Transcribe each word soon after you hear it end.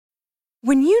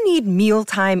When you need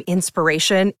mealtime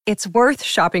inspiration, it's worth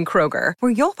shopping Kroger,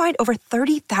 where you'll find over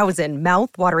 30,000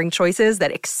 mouth-watering choices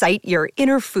that excite your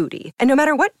inner foodie. And no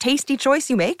matter what tasty choice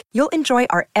you make, you'll enjoy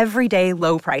our everyday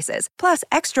low prices, plus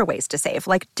extra ways to save,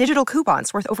 like digital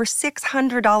coupons worth over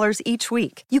 $600 each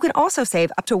week. You can also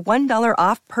save up to $1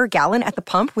 off per gallon at the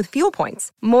pump with fuel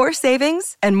points. More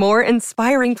savings and more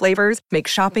inspiring flavors make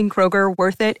shopping Kroger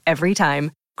worth it every time.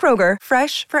 Kroger,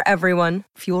 fresh for everyone.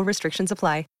 Fuel restrictions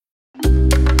apply.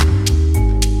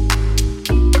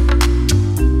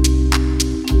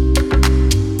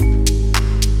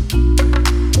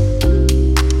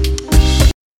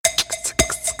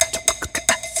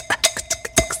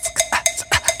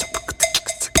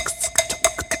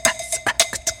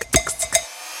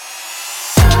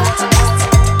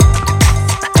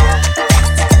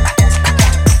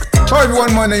 Hi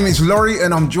everyone, my name is Laurie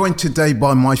and I'm joined today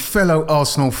by my fellow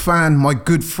Arsenal fan, my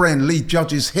good friend Lee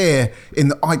Judge is here in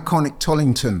the iconic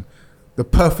Tollington. The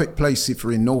perfect place if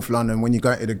you're in North London when you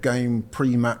go to the game,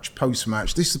 pre-match,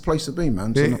 post-match. This is the place to be,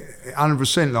 man.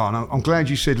 100%, like, I'm glad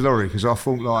you said Laurie, because I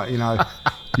thought, like, you know,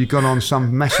 you've gone on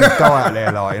some massive diet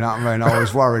there, like, you know what I mean? I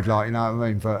was worried, like, you know what I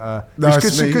mean? But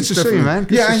it's good to see you, man.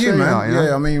 Good to see you, man. Like, you know?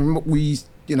 Yeah, I mean, we,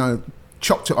 you know,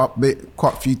 chopped it up a bit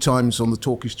quite a few times on the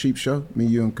Talk is Cheap show, me,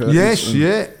 you and Curtis. Yes, and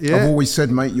yeah. I've always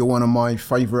said, mate, you're one of my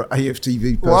favourite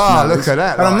AFTV personalities. Wow, look at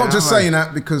that. And like, I'm not just saying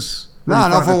that because... No,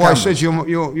 and I've always said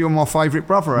you're my favourite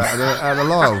brother out of the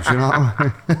Lyles, you know what I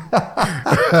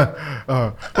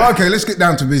mean? Well, okay, let's get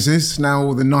down to business. Now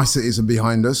all the niceties are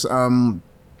behind us.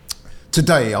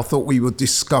 Today, I thought we would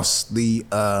discuss the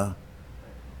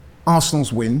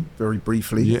Arsenal's win, very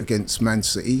briefly, against Man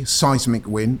City. Seismic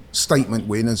win, statement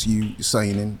win, as you were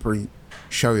saying in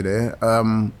pre-show there.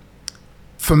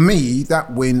 For me,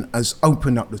 that win has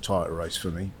opened up the title race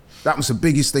for me. That was the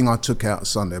biggest thing I took out of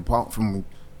Sunday, apart from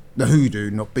the hoodoo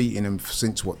not beating him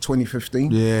since,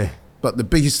 2015? Yeah. But the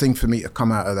biggest thing for me to come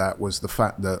out of that was the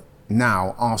fact that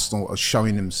now Arsenal are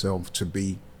showing themselves to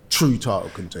be true title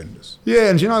contenders. Yeah,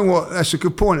 and you know what? That's a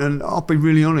good point. And I'll be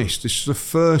really honest, this is the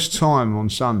first time on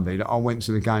Sunday that I went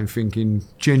to the game thinking,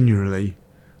 genuinely,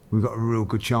 we've got a real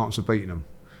good chance of beating them.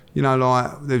 You know,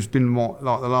 like, there's been, like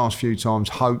the last few times,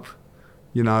 hope,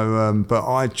 you know, but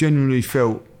I genuinely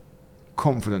felt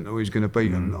confident that we was going to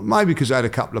beat them. Maybe because I had a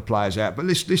couple of players out, but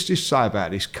let's just say about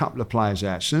this, couple of players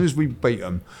out. As soon as we beat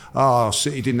them,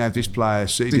 City didn't have this player,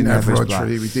 City didn't have this player.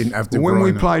 We didn't have De Bruyne. Bruyne. When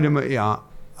we played them at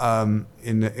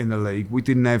in the league, we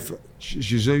didn't have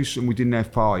Jesus and we didn't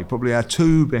have Partey, probably our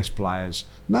two best players.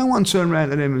 No one turned around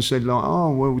to them and said, like,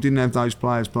 oh, well, we didn't have those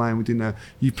players playing, we didn't have...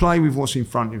 You play with what's in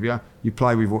front of you, you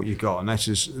play with what you got, and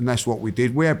that's what we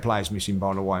did. We had players missing,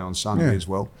 by the way, on Sunday as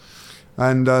well.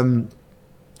 And...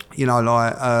 you know,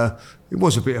 like, it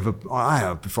was a bit of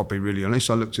a... if I'll be really honest,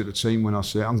 I looked at the team when I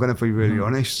said, I'm going to be really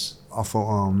honest. I thought,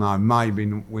 oh, no, maybe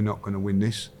we're not going to win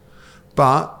this.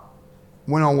 But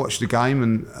when I watched the game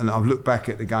and I've looked back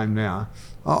at the game now,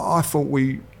 I thought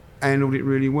we handled it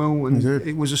really well and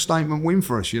it was a statement win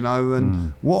for us, you know.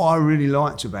 And what I really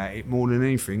liked about it more than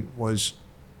anything was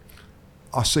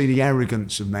I see the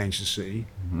arrogance of Manchester City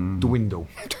dwindle.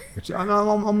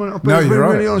 I'm being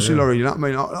really honest, Laurie. You know what I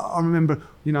mean? I remember,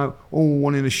 you know, all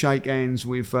wanting to shake hands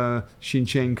with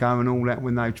Shinchenko and all that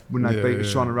when they beat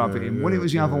us, trying to rub it in. When it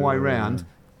was the other way round,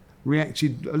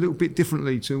 reacted a little bit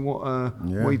differently to what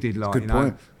we did. Like, good you know,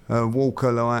 point.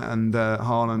 Walker, like, and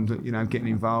Haaland, you know, getting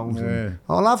involved. And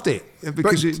I loved it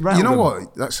because it rattled you know them.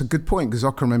 what? That's a good point because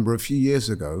I can remember a few years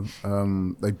ago,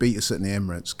 they beat us at the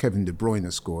Emirates. Kevin De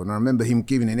Bruyne scored, and I remember him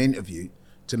giving an interview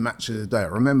to Match of the Day. I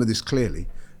remember this clearly,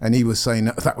 and he was saying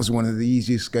that was one of the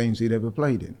easiest games he'd ever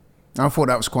played in. And I thought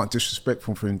that was quite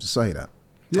disrespectful for him to say that.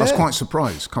 I was quite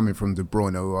surprised coming from De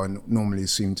Bruyne, who I normally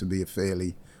assume to be a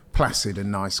fairly placid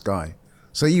and nice guy.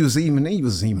 So he was even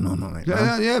on it.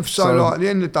 Yeah. So like at the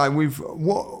end of the day,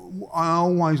 what I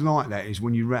always like that is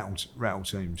when you rattle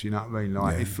teams. You know what I mean?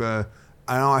 Like if and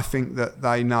I think that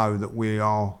they know that we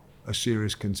are a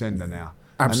serious contender now,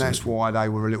 Absolutely. And that's why they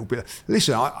were a little bit.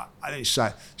 Listen, I didn't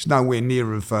say it's nowhere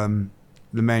near of the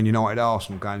Man United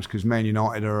Arsenal games because Man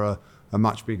United are a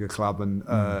much bigger club and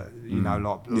you know,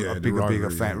 like a bigger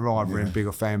fan rivalry and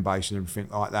bigger fan base and everything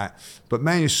like that. But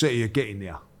Man City are getting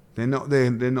there. They're not there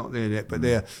yet, but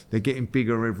they're getting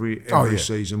bigger every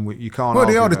season. You can't. Well,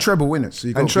 they are the treble winners.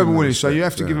 So treble winners, so you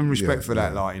have to give them respect for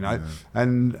that, like, you know.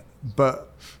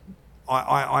 But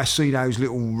I see those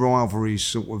little rivalries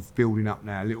sort of building up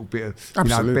now. A little bit of, you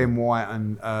know, Ben White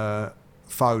and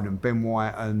Foden, Ben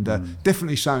White, and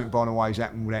definitely something, by the way, has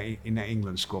happened with in that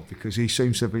England squad, because he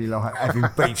seems to be like having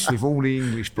beefs with all the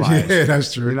English players. Yeah,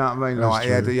 that's true. You know what I mean? That's Like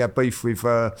true. he had beef with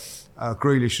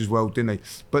Grealish as well, didn't he?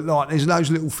 But like, there's those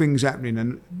little things happening,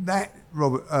 and that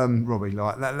Robbie,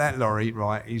 like that Laurie,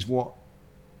 right, is what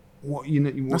you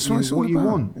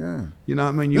want. Yeah. You know what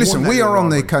I mean? You Listen, want that we are little on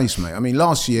their rivalry. case, mate. I mean,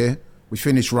 last year we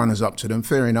finished runners up to them.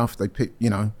 Fair enough. They picked,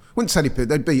 wouldn't say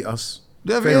they beat us.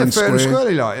 Fair and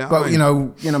squarely, like. You know But what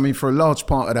I mean? I mean, for a large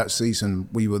part of that season,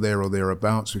 we were there or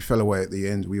thereabouts. We fell away at the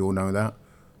end. We all know that.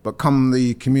 But come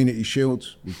the Community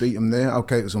Shield, we beat them there.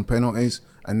 Okay, it was on penalties,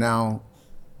 and now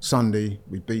Sunday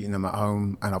we've beaten them at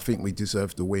home, and I think we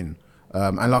deserved the win.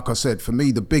 And like I said, for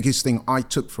me, the biggest thing I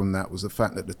took from that was the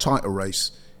fact that the title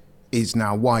race is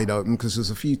now wide open, because there's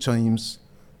a few teams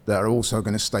that are also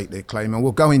going to stake their claim, and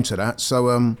we'll go into that. So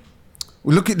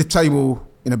we'll look at the table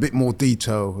in a bit more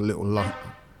detail a little later.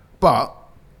 But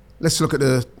let's look at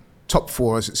the top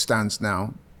four as it stands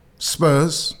now.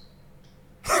 Spurs.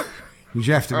 You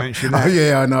have to mention that. Oh,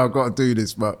 yeah, I know, I've got to do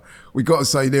this, but we got to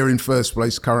say they're in first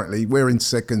place currently. We're in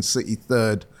second, City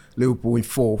third, Liverpool in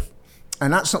fourth.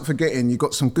 And that's not forgetting, you've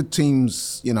got some good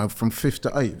teams, from fifth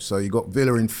to eighth. So you've got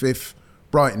Villa in fifth,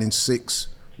 Brighton in sixth,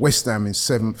 West Ham in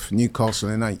seventh, Newcastle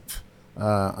in eighth.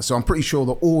 So I'm pretty sure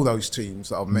that all those teams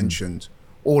that I've mentioned,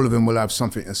 all of them will have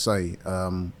something to say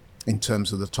in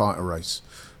terms of the title race.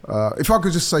 If I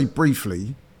could just say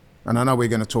briefly, and I know we're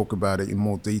going to talk about it in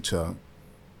more detail,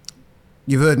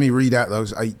 you've heard me read out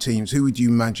those 8 teams. Who would you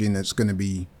imagine that's going to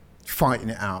be fighting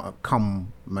it out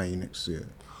come May next year?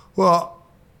 Well,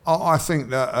 I think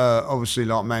that obviously,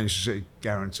 like Manchester City,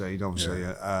 guaranteed. Obviously,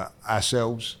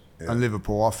 ourselves and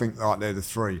Liverpool. I think like they're the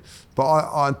 3. But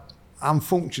I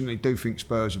unfortunately do think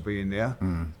Spurs will be in there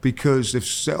because they've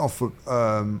set off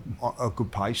a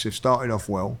good pace. They've started off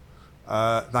well.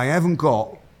 They haven't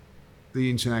got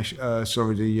the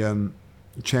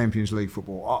Champions League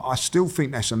football. I still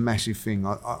think that's a massive thing.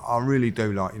 I really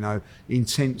do. Like,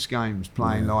 intense games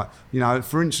playing like,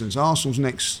 for instance, Arsenal's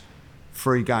next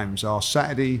 3 games are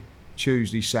Saturday,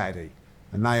 Tuesday, Saturday,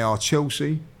 and they are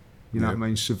Chelsea, what I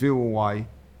mean, Seville away,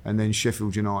 and then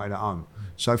Sheffield United at home.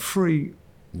 So 3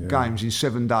 games in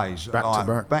 7 days,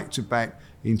 back to back,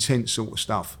 intense sort of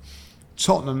stuff.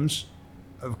 Tottenham's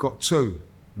have got 2,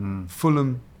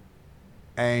 Fulham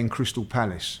and Crystal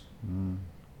Palace.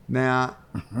 Now,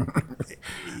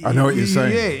 I know what you're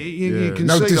saying. Yeah, you can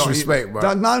no see. Disrespect, like,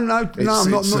 but no, I'm not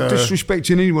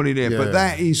disrespecting anybody there, but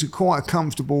that is quite a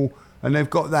comfortable, and they've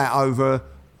got that over.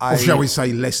 Or shall we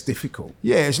say less difficult?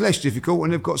 Yeah, it's less difficult,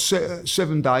 and they've got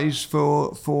 7 days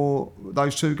for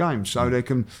those 2 games, so they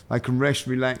can rest,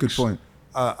 relax. Good point.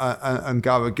 And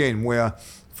go again. Where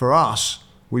for us,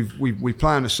 we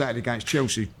play on a Saturday against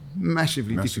Chelsea,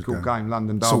 massively difficult game.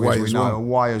 London derby, as we know,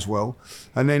 away as well,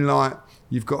 and then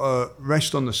you've got to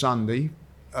rest on the Sunday,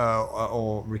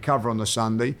 or recover on the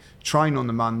Sunday, train on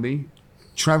the Monday,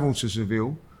 travel to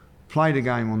Seville, play the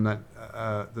game on that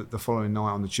the following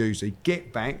night on the Tuesday,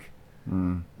 get back,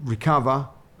 recover,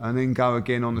 and then go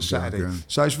again on the Saturday. Again.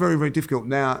 So it's very, very difficult.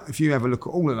 Now, if you have a look at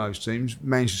all of those teams,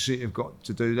 Manchester City have got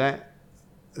to do that.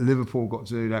 Liverpool got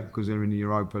to do that because they're in the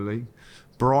Europa League.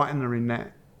 Brighton are in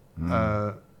that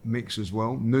mix as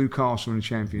well. Newcastle in the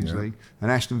Champions League,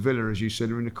 and Aston Villa, as you said,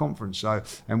 are in the conference. So,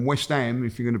 and West Ham,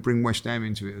 if you're going to bring West Ham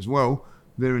into it as well,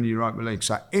 they're in the Europa League.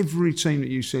 So every team that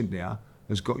you said there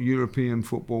has got European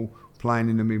football playing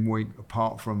in the midweek,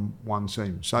 apart from one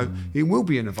team. So it will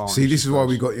be an advantage. See, this is why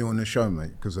we got you on the show,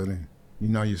 mate, because you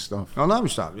know your stuff. I know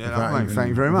stuff. Yeah, mate, thank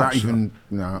you very much. Don't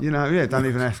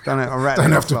even have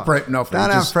to prep nothing.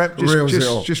 Don't have prep.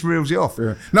 Just reels it off.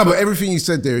 Yeah. No, but everything you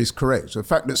said there is correct. So the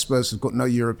fact that Spurs have got no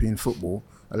European football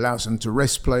allows them to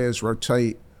rest players,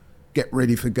 rotate, get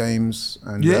ready for games.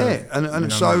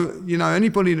 And so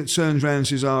anybody that turns around and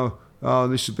says, "Oh,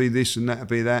 this would be this and that would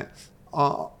be that,"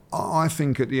 I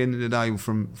think at the end of the day,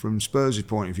 from Spurs'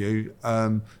 point of view,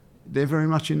 they're very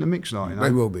much in the mix, like. They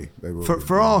will be.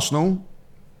 For Arsenal,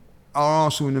 are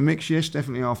Arsenal in the mix? Yes,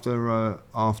 definitely after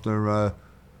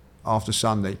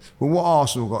Sunday. But what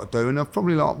Arsenal got to do, and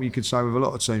probably like you could say with a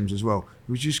lot of teams as well,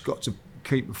 we've just got to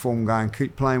keep the form going,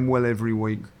 keep playing well every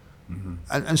week,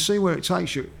 and see where it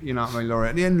takes you. You know what I mean, Laurie?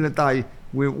 At the end of the day,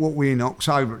 we're in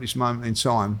October at this moment in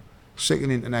time, second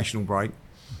international break.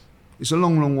 It's a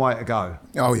long, long way to go.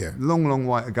 Oh yeah, long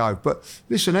way to go. But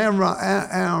listen,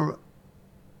 our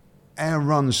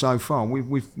run so far,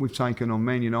 we've taken on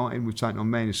Man United, we've taken on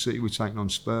Man City, we've taken on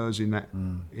Spurs in that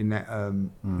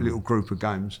little group of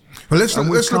games. Well, let's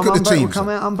look at the teams. We've come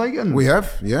out unbeaten. We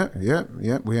have, yeah.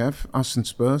 We have us and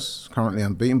Spurs currently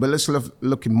unbeaten. But let's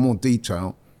look in more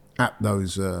detail at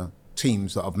those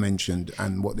teams that I've mentioned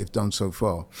and what they've done so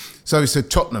far. So it's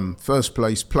Tottenham, first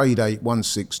place, played 8, won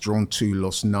 6, drawn 2,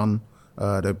 lost none.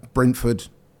 The Brentford,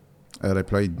 they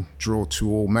played draw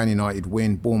 2-2. Man United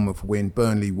win, Bournemouth win,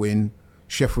 Burnley win,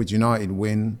 Sheffield United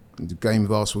win. The game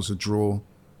with Arsenal was a draw.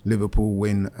 Liverpool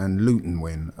win and Luton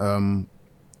win.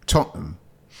 Tottenham.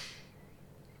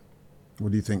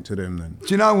 What do you think to them then? Do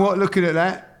you know what? Looking at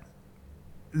that,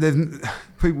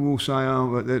 people will say,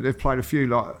 "Oh, they've played a few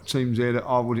like teams here that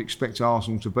I would expect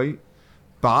Arsenal to beat,"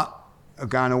 but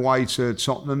going away to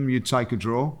Tottenham, you'd take a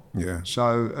draw. Yeah.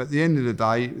 So at the end of the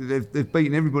day, they've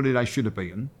beaten everybody they should have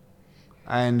beaten,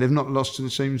 and they've not lost to the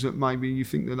teams that maybe you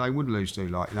think that they would lose to.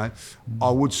 Like, you know,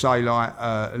 I would say like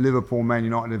Liverpool, Man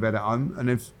United, they've had at home, and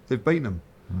they've beaten them.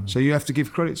 So you have to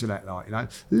give credit to that, like, you know.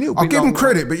 I'll give them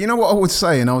credit, but you know what I would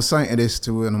say, and I was saying this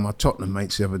to one of my Tottenham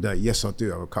mates the other day. Yes, I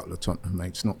do have a couple of Tottenham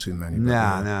mates, not too many.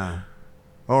 No.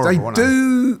 Horrible, they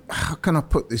do, how can I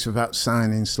put this without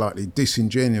sounding slightly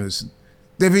disingenuous?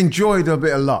 They've enjoyed a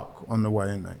bit of luck on the way,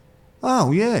 haven't they?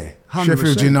 Oh, yeah. 100%.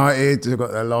 Sheffield United, they've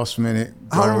got their last minute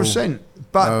goal. 100%.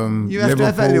 But you have to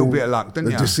have that little bit of luck, don't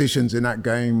you? The decisions in that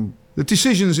game. The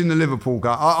decisions in the Liverpool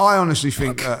game, I honestly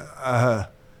think that,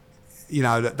 you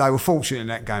know, that they were fortunate in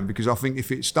that game, because I think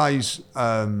if it stays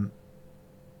like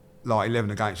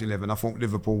 11 against 11, I thought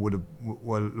Liverpool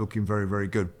were looking very, very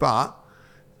good. But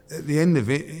at the end of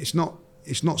it, it's not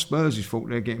Spurs' fault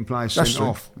they're getting players sent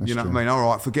off. You know what I mean? All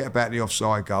right, forget about the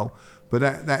offside goal, but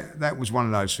that was one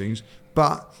of those things.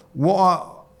 But what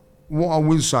I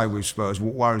will say with Spurs,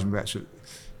 what worries me about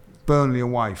Burnley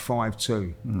away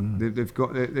 5-2. They've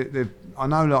got. I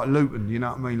know, like Luton. You know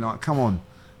what I mean? Like, come on.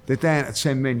 They're down to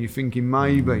 10 men, you're thinking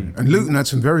maybe. And Luton had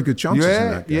some very good chances in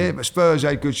that game. Yeah, but Spurs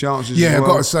had good chances as well. Yeah, I've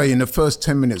got to say, in the first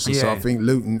 10 minutes or so, I think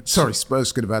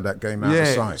Spurs could have had that game out of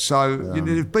sight. So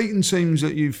they've beaten teams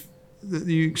that you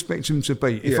expect them to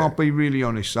beat, if I'll be really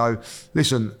honest. So,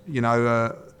 listen, you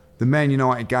know, the Man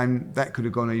United game, that could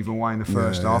have gone either way in the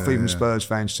first half. Even Spurs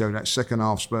fans too, that second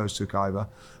half Spurs took over.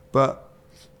 But,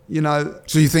 you know...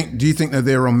 So do you think that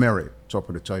they're on merit? Top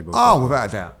of the table. Oh, without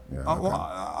a doubt.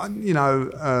 Yeah, you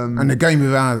know, and the game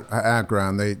at our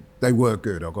ground, they were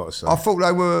good. I've got to say. I thought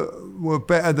they were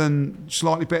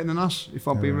slightly better than us, if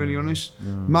I'm being really honest.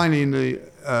 Yeah. Mainly in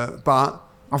the, but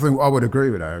I think I would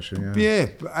agree with that actually. Yeah,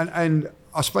 and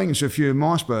I was speaking to a few of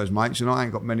my Spurs mates, and I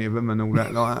ain't got many of them and all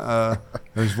that like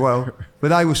as well. But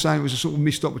they were saying it was a sort of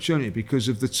missed opportunity because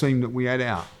of the team that we had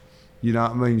out. You know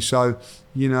what I mean? So,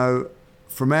 you know,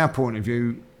 from our point of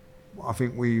view, I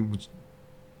think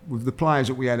with the players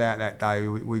that we had out that day,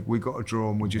 we got a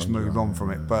draw and we just moved on from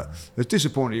it. But as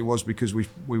disappointing it was because we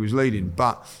was leading.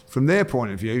 But from their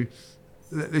point of view,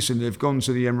 listen, they've gone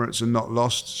to the Emirates and not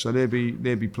lost, so they'll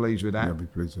be pleased with that. They'll be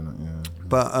pleased with that, yeah.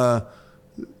 But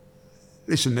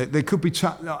listen, they could be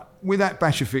tough. Like, with that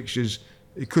batch of fixtures,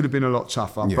 it could have been a lot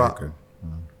tougher. Yeah, but it could.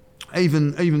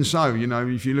 Even so, you know,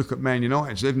 if you look at Man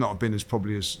United, they've not been as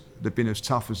they've been as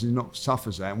tough as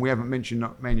that. And we haven't mentioned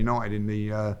Man United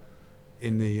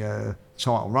in the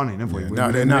title running, have we?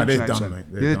 Yeah, they're done, mate.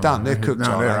 They're done. They're cooked.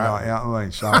 No, they're out. You know what I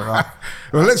mean? So,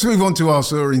 well, let's move on to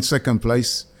Arsenal in second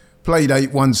place. Played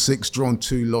 8, won 6, drawn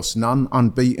 2, lost none.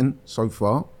 Unbeaten so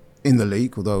far in the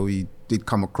league, although he did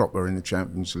come a cropper in the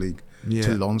Champions League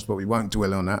to Lens, but we won't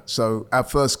dwell on that. So our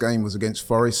first game was against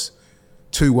Forest,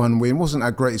 2-1 win. Wasn't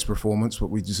our greatest performance, but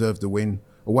we deserved the win.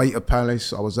 Away to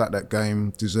Palace, I was at that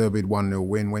game, deserved 1-0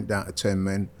 win, went down to 10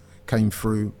 men, came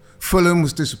through. Fulham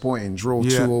was disappointing, draw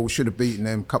 2-2, should have beaten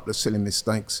them, couple of silly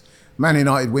mistakes. Man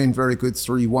United win, very good,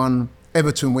 3-1.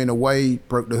 Everton win away,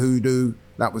 broke the hoodoo,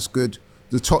 that was good.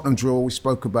 The Tottenham draw we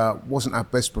spoke about wasn't our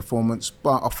best performance,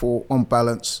 but I thought on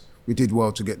balance we did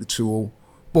well to get the 2-2.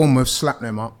 Bournemouth slapped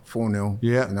them up 4-0.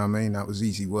 Yeah. You know what I mean? That was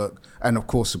easy work. And of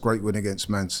course a great win against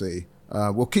Man City.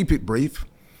 We'll keep it brief,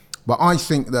 but I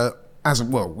think that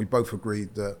we both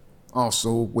agreed that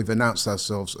Arsenal, we've announced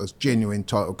ourselves as genuine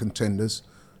title contenders.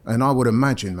 And I would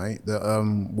imagine, mate, that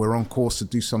we're on course to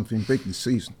do something big this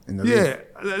season in the league.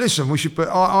 Yeah, listen, we should. But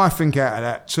I think out of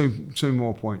that, two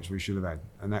more points we should have had,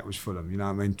 and that was Fulham. You know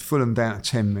what I mean? Fulham down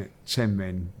to 10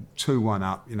 men, 2-1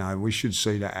 up. You know, we should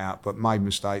see that out, but made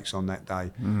mistakes on that day.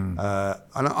 And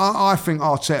I think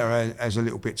Arteta has a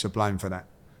little bit to blame for that,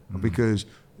 because,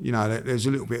 you know, there's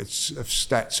a little bit of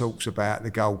stat talks about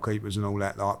the goalkeepers and all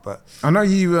that, like. But I know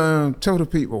you tell the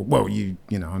people. Well, you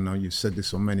know, I know you've said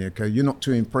this on many occasions. You're not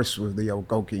too impressed with the old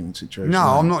goalkeeping situation.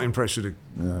 No, I'm not impressed with it.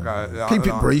 Keep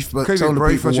it brief, but tell the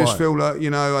people I just why. feel like,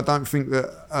 you know, I don't think that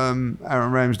Aaron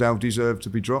Ramsdale deserved to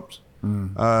be dropped.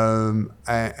 And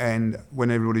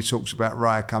when everybody talks about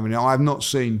Raya coming in, I have not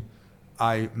seen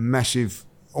a massive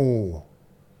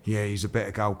yeah, he's a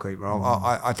better goalkeeper.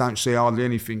 I don't see hardly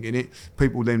anything in it.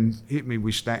 People then hit me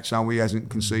with stats. Oh, he hasn't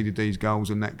conceded these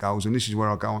goals and that goals, and this is where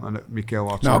I go on to Mikel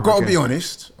Arteta. Now, I've got to be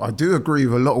honest. I do agree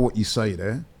with a lot of what you say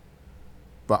there,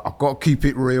 but I've got to keep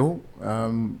it real.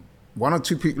 One or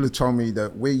two people have told me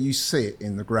that where you sit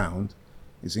in the ground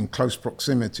is in close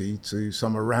proximity to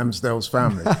some of Ramsdale's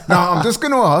family. Now, I'm just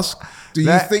going to ask, do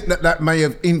you think that may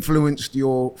have influenced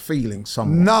your feelings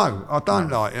somewhat? No, I don't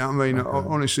like it. I mean,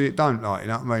 honestly, it don't like it.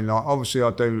 I mean, like, obviously,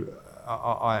 I do.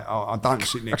 I don't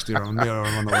sit next to her on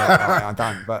all that. I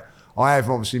don't. But I have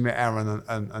obviously met Aaron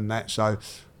and that. So,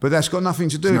 but that's got nothing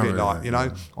to do with it. Like, you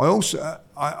know, I also,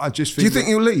 I just think. Do you think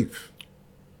he'll leave?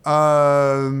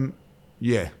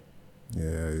 Yeah.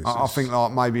 Yeah. I think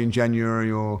like maybe in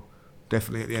January or.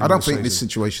 Definitely at the end. I don't of the think season. This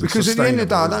situation is because at the end of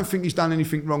the day, I sustainable. don't think he's done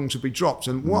anything wrong to be dropped.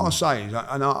 And what I say is,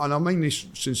 and I mean this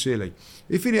sincerely,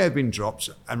 if he had been dropped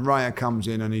and Raya comes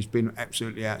in and he's been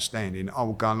absolutely outstanding, I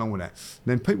will go along with that.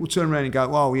 Then people turn around and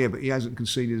go, "Oh yeah, but he hasn't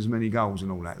conceded as many goals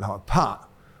and all that." Like, but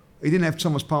he didn't have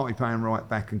Thomas Partey playing right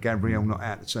back and Gabriel not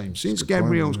out of the team. Since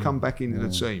Gabriel's come back into the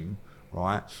team,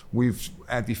 right,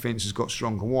 our defence has got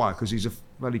stronger. Why? Because he's a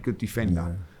very good defender.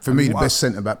 Yeah. For me, the best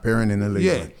centre-back pairing in the league.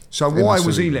 Yeah. So why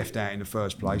was he left out in the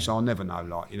first place? I'll never know.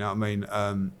 Like, you know what I mean?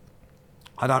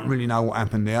 I don't really know what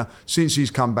happened there. Since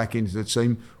he's come back into the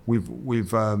team,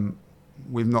 we've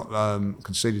not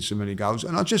conceded so many goals.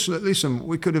 And I just listen.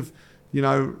 We could have, you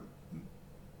know,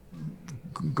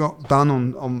 got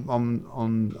done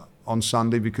on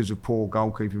Sunday because of poor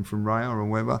goalkeeping from Raya or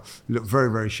whatever. He looked very,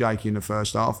 very shaky in the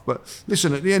first half. But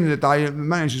listen, at the end of the day, the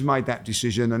manager's made that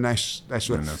decision, and that's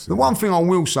what. The one thing I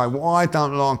will say, what I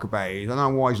don't like about it is, I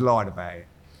don't know why he's lied about it.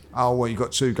 Oh, well, you've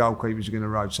got two goalkeepers who are going to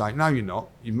rotate. No, you're not.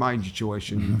 You've made your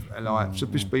choice, and so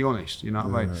just be honest. You know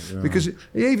what I mean? Yeah. Because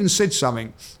he even said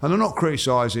something, and I'm not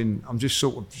criticising. I'm just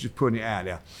sort of just putting it out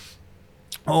there.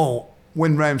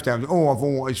 When Ramsdale, I've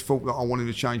always thought that I wanted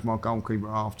to change my goalkeeper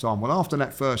at half time. Well, after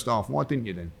that first half, why didn't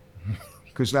you then?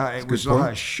 Because it was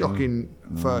like a shocking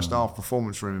first half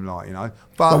performance from him, like, you know.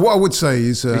 But what I would say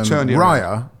is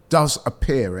Raya does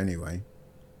appear anyway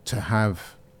to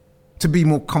be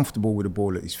more comfortable with the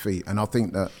ball at his feet, and I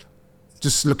think that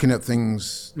just looking at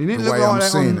things the way I'm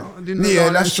seeing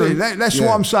it. That's true. That's what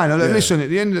I'm saying. Listen, at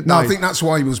the end of the day... No, I think that's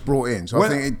why he was brought in. So I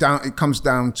think it comes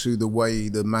down to the way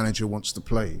the manager wants to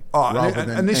play.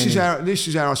 This is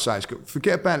how I say it.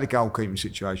 Forget about the goalkeeping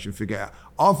situation. Forget it.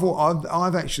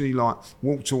 I've actually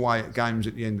walked away at games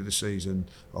at the end of the season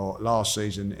or last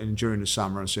season and during the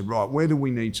summer and said, right, where do we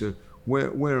need to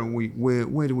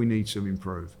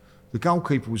improve? The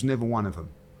goalkeeper was never one of them,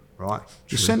 right?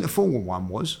 The centre forward one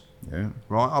was. Yeah.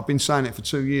 Right. I've been saying it for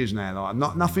 2 years now.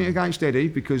 Like, nothing against Eddie,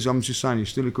 because I'm just saying he's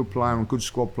still a good player and a good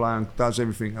squad player and does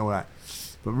everything and all that.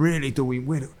 But really, if we're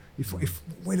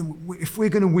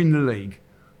going to win the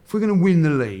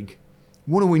league,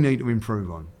 what do we need to improve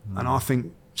on? And I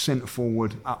think centre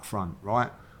forward, up front,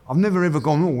 right? I've never ever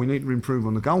gone, we need to improve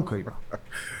on the goalkeeper.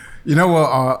 You know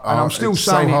what? I'm still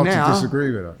saying it now. To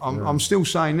disagree with that. I'm still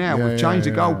saying now. We've changed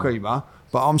the goalkeeper,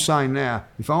 but I'm saying now,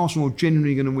 if Arsenal are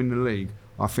genuinely going to win the league,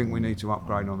 I think we need to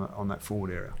upgrade on that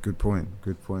forward area. Good point.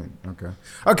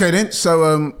 Okay then.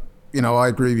 So I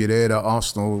agree with you there that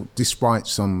Arsenal, despite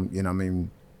some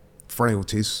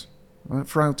frailties,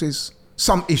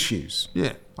 some issues.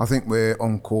 Yeah. I think we're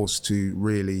on course to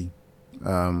really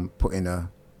put in a.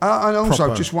 And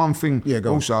also, just one thing. Yeah,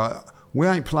 go on. We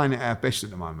ain't playing at our best at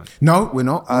the moment. No, we're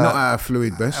not. We're not at our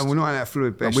fluid best. And we're not at our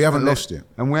fluid best. But we haven't lost yet.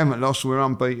 And we haven't lost. We're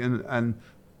unbeaten. And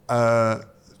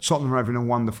Tottenham are having a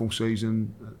wonderful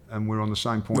season, and we're on the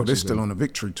same points. Well, they're still on a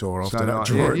victory tour after that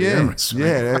draw at the Emirates.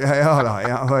 Yeah, they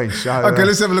are. Okay,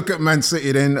 let's have a look at Man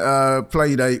City then.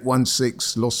 Played 8, won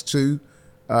 6, lost 2.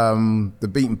 The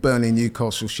beaten Burnley,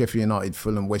 Newcastle, Sheffield United,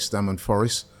 Fulham, West Ham and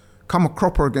Forest. Come a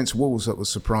cropper against Wolves that was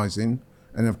surprising.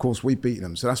 And of course, we beat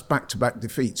them. So that's back-to-back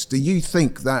defeats. Do you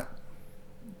think that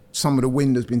some of the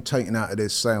wind has been taken out of their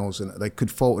sails and that they could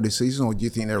falter this season, or do you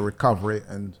think they'll recover it?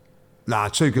 And nah,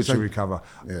 too good to recover.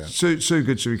 Yeah. Too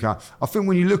good to recover. I think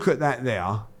when you look at that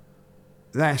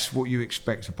that's what you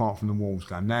expect apart from the Wolves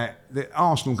game. Now, the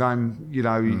Arsenal game,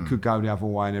 it could go the other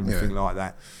way and everything like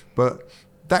that. But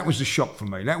that was the shock for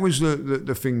me. That was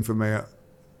the thing for me.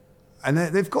 And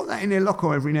they've got that in their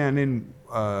locker every now and then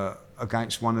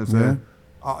against one of them.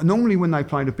 Normally when they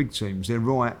play the big teams, they're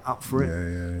right up for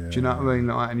it. Do you know what I mean?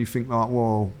 And you think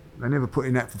well, they never put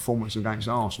in that performance against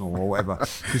Arsenal or whatever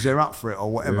because they're up for it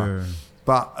or whatever. Yeah.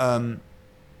 But I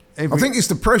think it's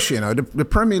the pressure. The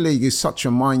Premier League is such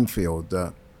a minefield,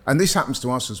 and this happens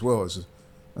to us as well as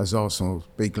Arsenal,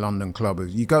 big London club.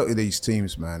 You go to these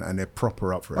teams, man, and they're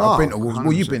proper up for it. I've been to Wolves. 100%.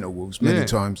 Well, you've been to Wolves many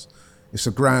times. It's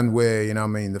a ground where, you know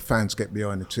what I mean, the fans get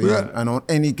behind the team. Yeah. And on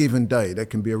any given day, there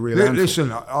can be a real handful.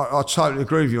 Listen, I totally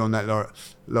agree with you on that,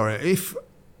 Laurie.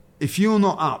 If you're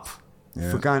not up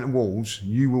for going to Wolves,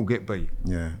 you will get beat.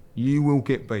 Yeah. You will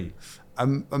get beat.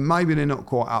 And maybe they're not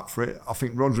quite up for it. I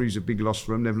think Rodri's a big loss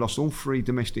for them. They've lost all 3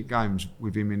 domestic games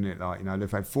with him in it. Like, you know, they've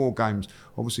had 4 games.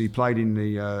 Obviously, he played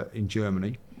in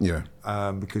Germany. Yeah.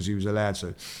 Because he was allowed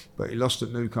to. But he lost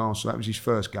at Newcastle. That was his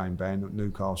first game ban at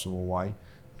Newcastle away,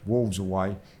 Wolves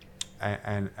away,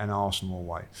 and Arsenal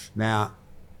away. Now,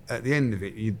 at the end of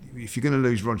it, if you're going to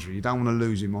lose Rodri, you don't want to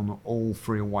lose him on all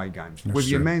 3 away games. Whether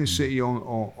you're Man City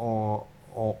or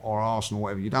Arsenal, or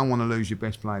whatever, you don't want to lose your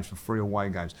best players for 3 away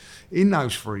games. In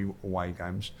those 3 away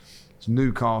games, it's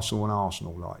Newcastle and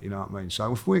Arsenal, like, you know what I mean?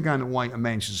 So if we're going away to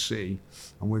Manchester City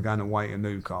and we're going away to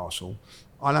Newcastle,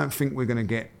 I don't think we're going to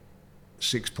get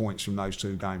 6 points from those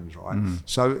 2 games, right?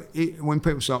 So when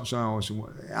people start saying, "Oh,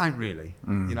 it ain't really,"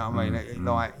 you know what I mean?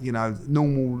 Like, you know,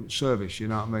 normal service, you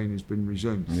know what I mean, has been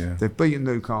resumed. Yeah. They've beaten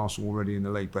Newcastle already in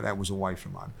the league, but that was away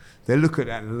from home. They look at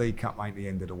that, and the League Cup ain't the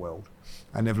end of the world,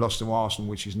 and they've lost to Arsenal,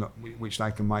 which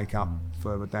they can make up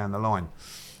further down the line.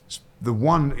 The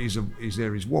one is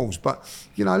Wolves, but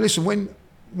you know, listen,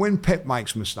 when Pep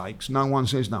makes mistakes, no one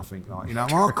says nothing. Like, you know,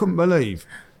 I couldn't believe,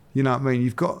 you know what I mean?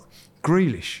 You've got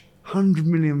Grealish. £100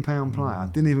 million player,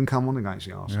 didn't even come on against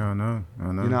the Arsenal. Yeah, I know.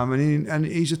 You know what I mean? And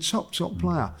he's a top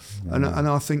player. And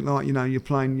I think, like, you know, you're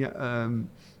playing...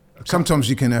 sometimes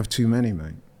you can have too many,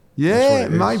 mate. Yeah,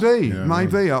 maybe.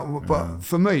 But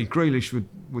for me, Grealish would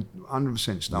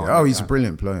 100% start. Yeah. Oh, he's a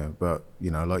brilliant player. But,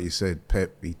 you know, like you said,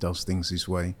 Pep, he does things his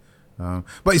way.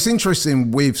 But it's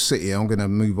interesting with City, I'm going to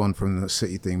move on from the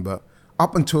City thing, but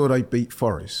up until they beat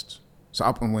Forest... So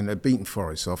up and when they're beating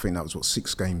Forest, so I think that was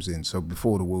 6 games in. So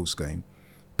before the Wolves game,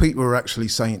 people were actually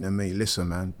saying to me, "Listen,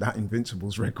 man, that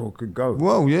Invincibles record could go."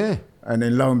 Well, yeah. And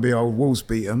then lo and behold, Wolves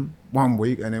beat them 1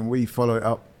 week, and then we follow it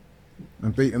up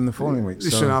and beat them the following week.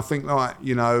 Listen, I think, like,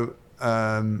 you know,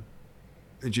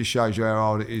 it just shows you how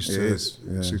hard it is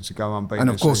to go unbeaten. And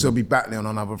of course, they'll be battling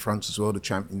on other fronts as well, the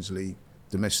Champions League,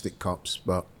 domestic cups,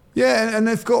 but yeah, and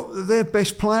they've got their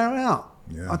best player out.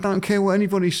 Yeah. I don't care what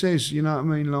anybody says. You know what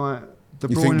I mean, like.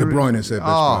 You think De Bruyne is their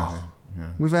best player? Yeah.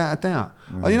 Without a doubt.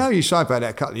 Yeah. You know, you say about that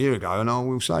a couple of years ago, and I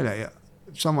will say that. Yeah.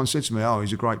 Someone said to me, "Oh,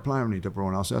 he's a great player, isn't he, De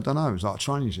Bruyne?" I said, "I don't know. It was like a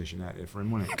training session out there for him,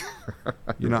 wasn't it?"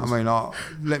 You know what I mean? Like,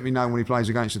 let me know when he plays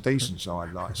against a decent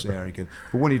side, like, see how he can.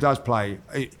 But when he does play,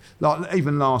 like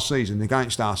even last season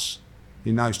against us,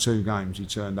 in those 2 games, he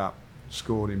turned up,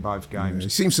 scored in both games. Yeah, he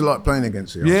seems to like playing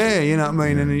against you. Yeah, you know what I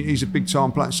mean? And he's a big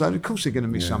time player. So of course they're going to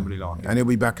miss somebody like him. And he'll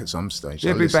be back at some stage.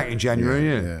 He'll be back in January,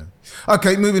 yeah.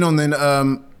 Okay, moving on then.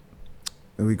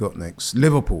 Who we got next?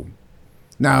 Liverpool.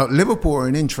 Now, Liverpool are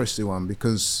an interesting one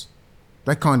because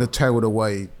they kind of tailed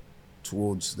away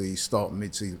towards the start of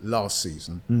mid-season last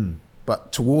season.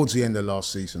 But towards the end of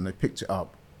last season, they picked it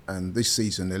up. And this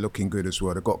season, they're looking good as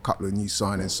well. They've got a couple of new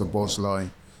signings, Szoboszlai,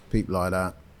 people like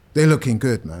that. They're looking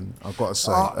good, man, I've got to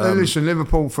say. Listen,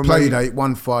 Liverpool from played 8,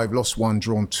 won 5, lost 1,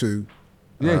 drawn 2.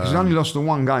 Yeah, because they only lost the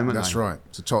 1 game, haven't That's they?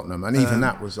 right, to Tottenham. And even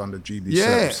that was under GB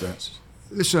circumstances.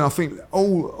 Listen, I think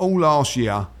all last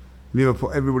year,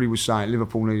 Liverpool, everybody was saying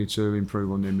Liverpool needed to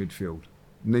improve on their midfield.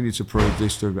 Needed to prove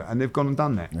this to that. And they've gone and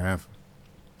done that. They have.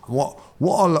 What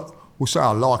I say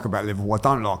I like about Liverpool, I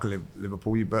don't like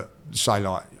Liverpool, but say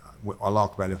like I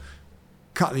like about Liverpool.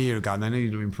 A couple of years ago, they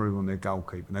needed to improve on their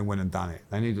goalkeeper, and they went and done it.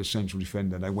 They needed a central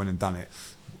defender, they went and done it.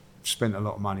 Spent a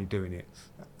lot of money doing it,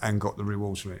 and got the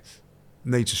rewards from it.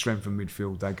 Need to strengthen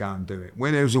midfield, they go and do it.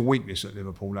 When there's a weakness at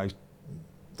Liverpool,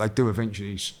 they do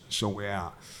eventually sort it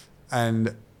out.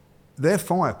 And their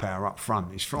firepower up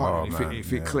front is frightening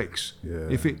if it clicks. Yeah.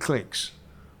 If it clicks.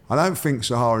 I don't think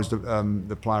Sahara's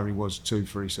the player he was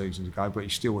 2-3 seasons ago, but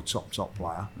he's still a top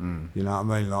player. You know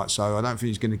what I mean? Like, so I don't think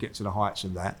he's going to get to the heights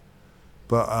of that.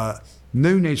 But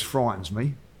Núñez frightens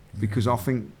me because I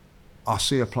think I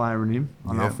see a player in him,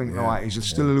 and I think he's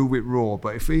still a little bit raw.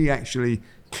 But if he actually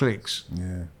clicks,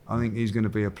 I think he's going to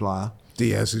be a player.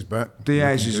 Diaz is back.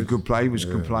 Diaz is a good player. He was a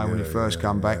good player when he first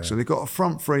came back. So they've got a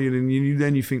front three, and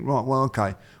then you think, right, well,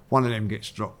 okay, one of them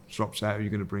drops out. Who are you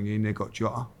going to bring in? They've got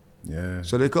Jota. Yeah.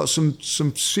 So they've got some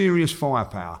serious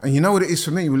firepower. And you know what it is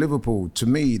for me with Liverpool? To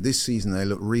me, this season they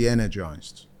look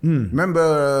re-energised.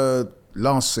 Remember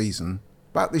last season?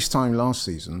 About this time last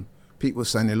season, people were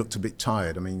saying they looked a bit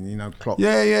tired. I mean, you know, Klopp,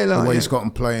 the way he's got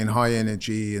them playing high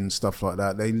energy and stuff like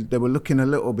that. They were looking a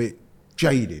little bit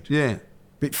jaded, a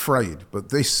bit frayed. But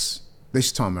this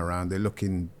time around, they're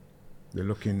looking. They're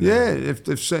looking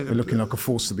like a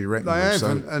force to be reckoned with.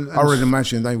 So I would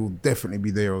imagine they will definitely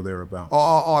be there or thereabouts.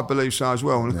 I believe so as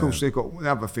well. And of course, they've got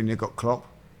the other thing. They've got Klopp.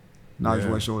 knows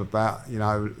what it's all about. You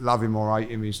know, love him or hate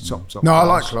him, he's top. No, class. I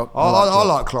like Klopp. I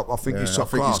like Klopp. I think he's top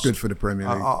class. I think he's good for the Premier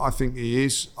League. I think he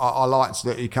is. I liked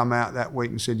that he come out that week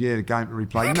and said, "Yeah, the game to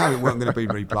replay." No, it wasn't going to be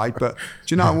replayed, but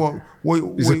do you know what?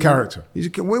 He's a character.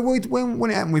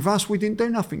 When it happened with us, we didn't do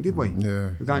nothing, did we? Yeah.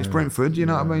 Against Brentford, you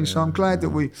know what I mean. So I'm glad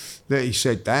that he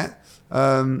said that.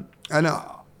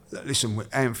 Listen,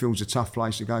 Anfield's a tough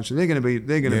place to go, so they're going to be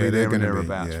there and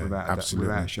thereabouts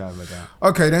without a shadow of a doubt.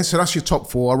 Okay, then, so that's your top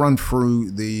four. I'll run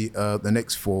through the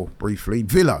next four briefly.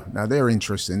 Villa, now they're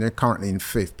interesting. They're currently in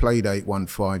fifth. Played 8, won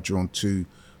 5, drawn 2,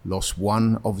 lost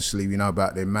 1. Obviously, we know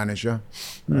about their manager,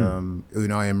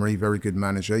 Unai Emery, very good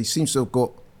manager. He seems to have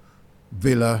got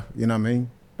Villa, you know what I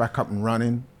mean, back up and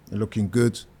running, and looking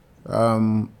good.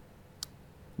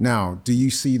 Now, do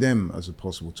you see them as a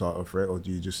possible title threat, or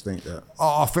do you just think that?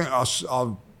 I think I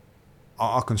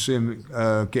can see them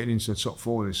getting into the top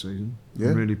 4 this season. Yeah.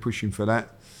 I'm really pushing for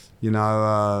that. You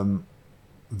know,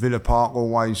 Villa Park,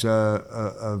 always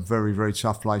a very, very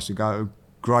tough place to go.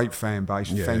 Great fan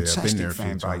base, fantastic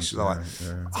fan base.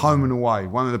 Home and away,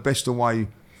 one of the best away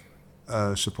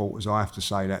supporters, I have to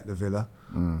say that, the Villa.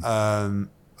 And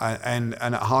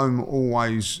at home,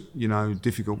 always, you know,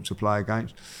 difficult to play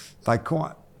against.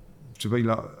 They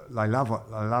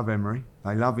love Emery.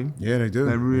 They love him. Yeah, they do.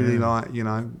 They really want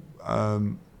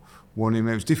him.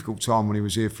 It was a difficult time when he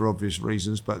was here for obvious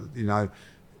reasons, but you know,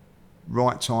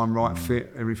 right time, right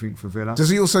fit, everything for Villa. Does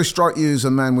he also strike you as a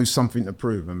man with something to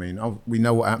prove? I mean, we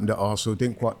know what happened at Arsenal.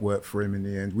 Didn't quite work for him in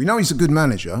the end. We know he's a good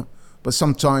manager, but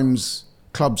sometimes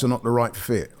clubs are not the right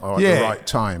fit or at the right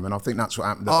time, and I think that's what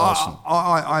happened at Arsenal.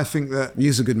 I think that he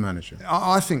is a good manager.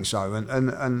 I think so,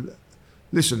 and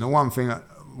listen, the one thing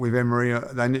with Emery,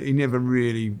 he never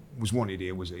really was wanted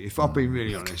here, was he? If I've been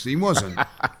really honest, he wasn't.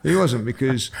 He wasn't,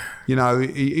 because, you know,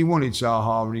 he wanted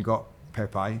Zaha and he got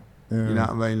Pepe. Yeah. You know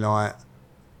what I mean? Like,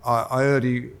 I heard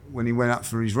when he went up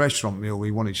for his restaurant meal,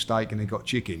 he wanted steak and he got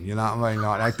chicken. You know what I mean?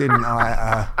 Like, they didn't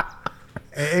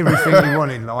everything he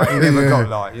wanted. Like, he never got,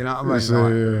 like, you know what I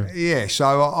mean?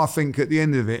 So I think at the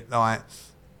end of it, like,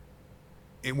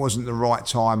 it wasn't the right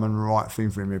time and the right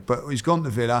thing for him. But he's gone to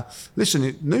Villa.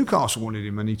 Listen, Newcastle wanted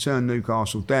him and he turned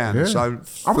Newcastle down. Yeah. So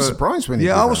I was surprised when he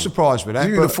did I was surprised with that.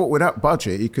 You would have thought with that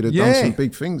budget he could have done some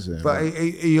big things there. But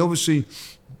he obviously,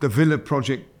 the Villa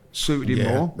project suited him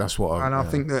more. That's what I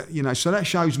think that, you know, so that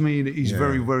shows me that he's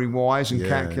very, very wise and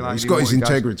calculated. He's got his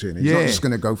integrity in it. He's not just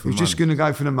going to go for money. He's just going to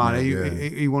go for the money.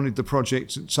 He wanted the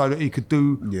project so that he could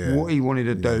do what he wanted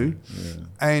to do. Yeah.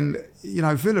 And, you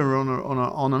know, Villa are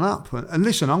on an up. And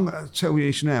listen, I'm going to tell you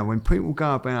this now. When people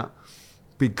go about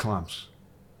big clubs,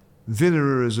 Villa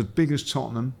are as big as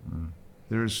Tottenham.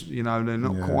 They're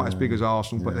not quite as big as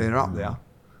Arsenal, but they're up there.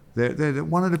 They're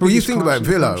one of the biggest. Well, you think about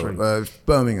Villa,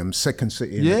 Birmingham, second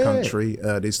city in the country.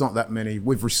 There's not that many,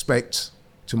 with respect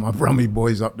to my Brummie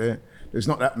boys up there, there's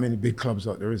not that many big clubs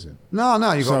up there, is it? No,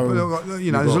 there's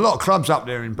a lot of clubs up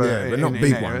there in Birmingham. But not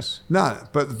big ones. No,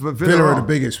 but Villa are the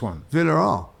biggest one. Villa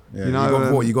are. Yeah, you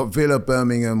know, you got Villa,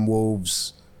 Birmingham,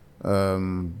 Wolves.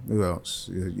 Who else?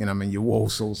 You know what I mean? Your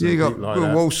Walsall. You got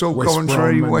Walsall,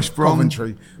 Coventry, West Brom.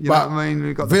 Coventry. You know what I mean?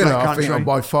 We've got Villa, the Black Country. I think, are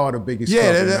by far the biggest club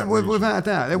in that region. Without a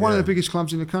doubt. They're one of the biggest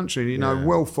clubs in the country, you know,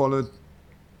 well followed.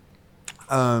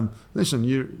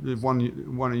 Listen, they've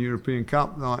won a European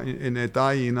Cup in their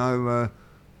day, you know,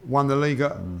 won the league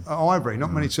at Highbury.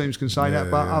 Not many teams can say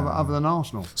that, but other than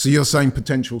Arsenal. So you're saying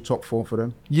potential top 4 for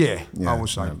them? Yeah, I would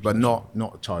say. But not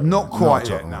a title. Not quite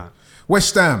yet, no.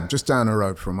 West Ham, just down the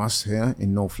road from us here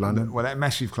in North London. Well, that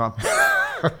massive club.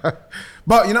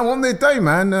 But, you know, on their day,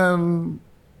 man,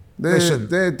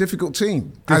 they're a difficult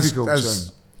team.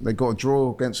 As they got a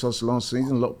draw against us last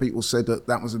season. A lot of people said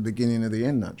that was the beginning of the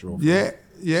end, that draw. Yeah.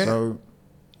 So,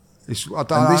 I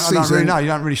don't really know. You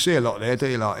don't really see a lot there, do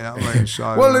you? Like, you know what I mean?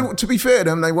 So, well, to be fair to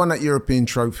them, they won that European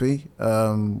trophy.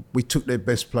 We took their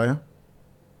best player.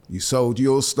 You sold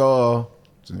your star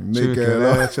to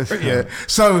Miguel.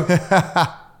 So,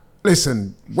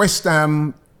 listen, West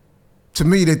Ham, to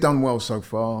me, they've done well so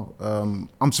far.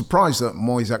 I'm surprised that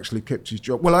Moyes actually kept his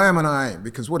job. Well, I am and I ain't,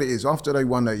 because what it is, after they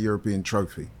won that European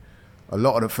trophy, a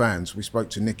lot of the fans, we spoke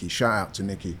to Nicky, shout out to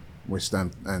Nicky, West Ham,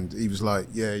 and he was like,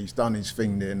 yeah, he's done his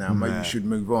thing there now, maybe you should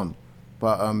move on.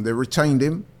 But they retained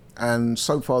him, and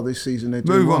so far this season they're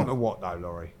doing well. Move on to what though,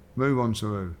 Laurie? Move on to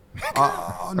who?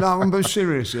 No, I'm being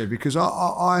serious here, because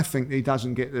I think he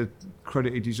doesn't get the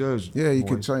credit he deserves. Yeah, you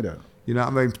could say that. You know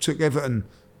what I mean? Took Everton,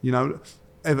 you know,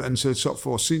 Everton to the top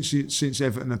four since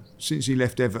he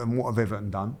left Everton. What have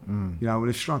Everton done? You know, well,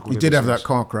 they've struggled. He did have that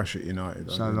car crash at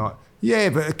United. So like, yeah,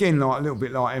 but again, like a little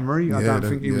bit like Emery. I don't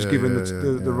think he was given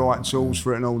the right tools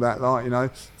for it and all that. Like, you know, I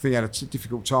think he had a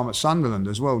difficult time at Sunderland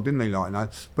as well, didn't he? Like, you know,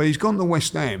 but he's gone to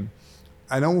West Ham,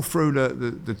 and all through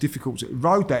the difficult,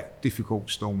 rode that difficult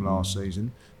storm last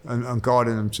season, and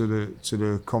guided them to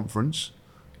the conference.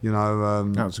 You know,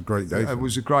 that was a great day. It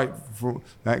was a great.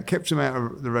 It kept him out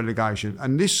of the relegation.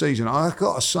 And this season, I've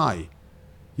got to say,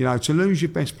 you know, to lose your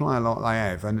best player like they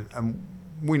have, and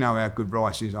we know how good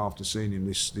Rice is after seeing him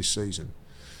this season.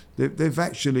 They've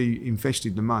actually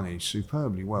invested the money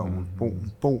superbly well,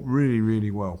 bought really, really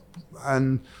well,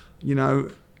 and you know,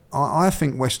 I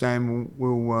think West Ham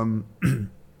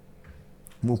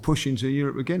will push into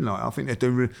Europe again. Like, I think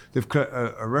they've got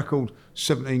a record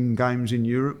 17 games in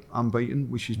Europe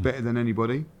unbeaten, which is better than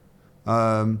anybody.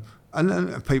 And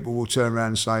then people will turn around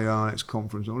and say, "Oh, it's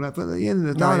conference and all that." But at the end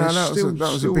of the day,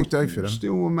 that was a big day for them.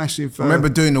 Still a massive. I remember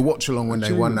doing the watch along when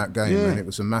they won that game, and it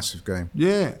was a massive game.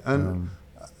 Yeah, and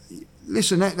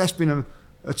listen, that's been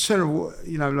a terrible,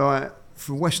 you know, like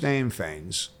for West Ham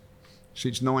fans.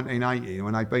 Since 1980,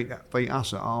 when they beat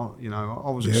us at our, you know,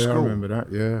 I was at school. I remember that.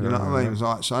 Yeah, you know what I mean. It was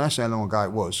like, so that's how long ago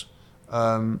it was.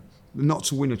 Not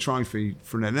to win a trophy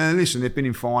from them. Now, listen, they've been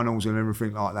in finals and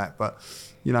everything like that, but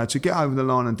you know, to get over the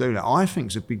line and do that, I think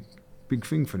it's a big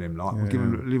thing for them. Like, give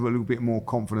them a little bit more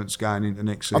confidence going into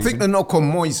next season. I think the knock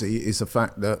on Moisey is the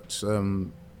fact that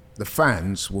the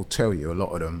fans will tell you, a lot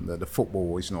of them, that the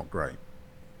football is not great.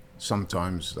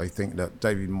 Sometimes they think that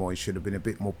David Moyes should have been a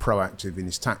bit more proactive in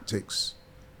his tactics.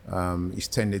 He's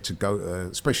tended to go,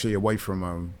 especially away from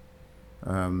home.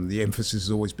 The emphasis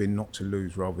has always been not to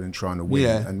lose rather than trying to win.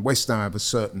 Yeah. And West Ham have a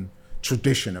certain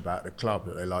tradition about the club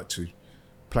that they like to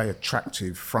play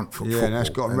attractive front foot football. And that's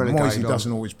got and relegated. Moisey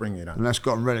doesn't always bring you that. And that's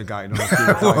got relegated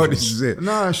on Well, this is it.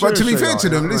 No, but to be fair like, to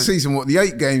them, you know, this season, the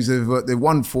 8 games they've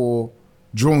won 4,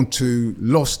 drawn 2,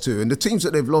 lost 2, and the teams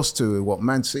that they've lost to are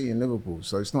Man City and Liverpool.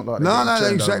 So it's not like no,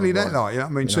 exactly that. Like, you know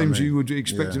what I mean, teams you would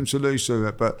expect Yeah. them to lose to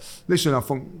it. But listen, I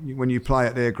think when you play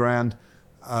at their ground,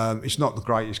 it's not the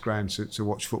greatest ground to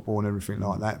watch football and everything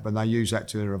like that, but they use that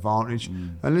to their advantage.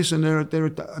 And listen, they're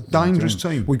a dangerous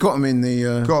team. We got them in the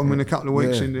in a couple of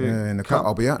weeks in the cup.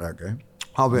 I'll be at that game.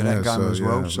 I'll be at that game as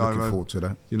well. So looking forward to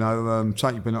that. You know,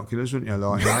 take your binoculars, wouldn't you?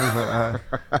 Like, you know,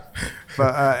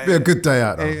 but be a good day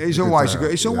out. It's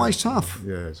always tough.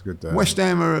 Yeah, it's a good day. West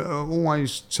Ham are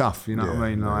always tough. You know what I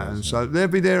mean? Like, and so they'll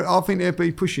be there. I think they'll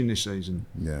be pushing this season.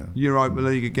 Yeah, Europa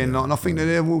League again, and I think that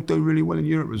they will do really well in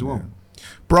Europe as well.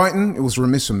 Brighton, it was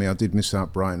remiss of me. I did miss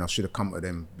out Brighton. I should have come to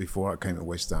them before I came to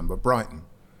West Ham. But Brighton,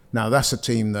 now that's a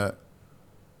team that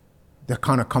they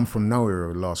kind of come from nowhere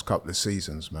over the last couple of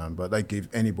seasons, man. But they give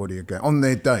anybody a game on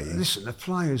their day. Listen, the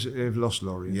players that have lost,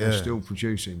 Laurie, they're still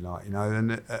producing, like, you know.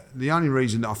 And the only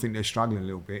reason that I think they're struggling a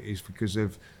little bit is because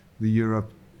of the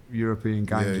European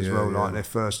games as well. Like their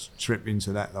first trip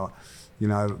into that, like. You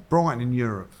know, Brighton in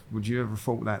Europe, would you ever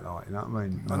thought that, like, you know what I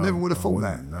mean? No, I never would have thought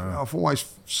that. No. I've always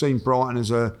seen Brighton as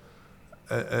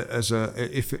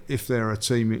if they're a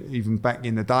team, even back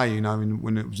in the day, you know,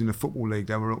 when it was in the Football League,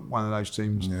 they were one of those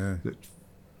teams that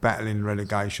battling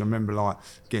relegation. I remember, like,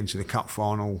 getting to the cup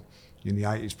final in the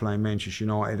 80s, playing Manchester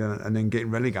United and then getting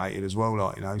relegated as well,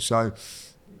 like, you know. So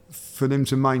for them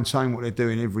to maintain what they're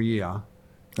doing every year,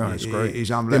 it's great. It's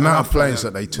the unbelievable. amount of players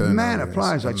that they turn over. The amount of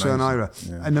players they turn over.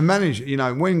 Yeah. And the manager, you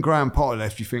know, when Graham Potter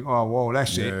left, you think, oh, well,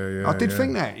 that's it. I did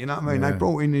think that, you know what I mean? They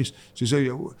brought in this Suzuki,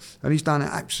 and he's done it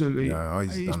absolutely.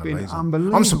 He's been amazing.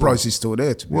 Unbelievable. I'm surprised he's still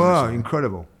there, to be honest. Wow,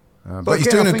 incredible. But he's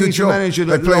doing a good job.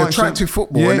 They play attractive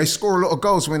football and they score a lot of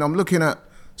goals. I mean, I'm looking at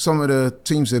some of the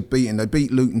teams they've beaten. They beat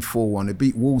Luton 4-1. They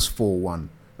beat Wolves 4-1.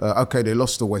 Okay, they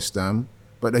lost to West Ham,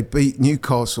 but they beat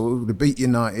Newcastle. They beat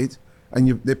United.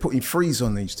 And they're putting threes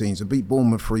on these teams. They beat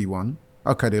Bournemouth 3-1.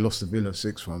 Okay, they lost to Villa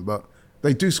 6-1. But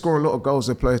they do score a lot of goals.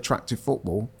 They play attractive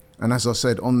football. And as I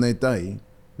said, on their day,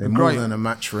 they're more than a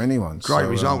match for anyone. Great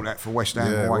result that for West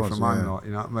Ham away from home, like,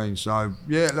 you know what I mean? So,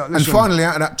 and finally,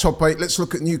 out of that top 8, let's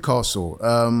look at Newcastle.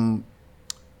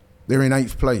 They're in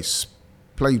 8th place.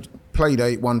 Played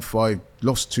 8, won 5,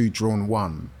 lost 2, drawn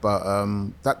 1. But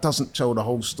that doesn't tell the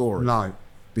whole story. No.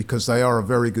 Because they are a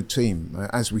very good team,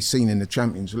 as we've seen in the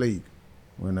Champions League.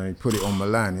 When they put it on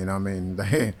Milan, you know what I mean?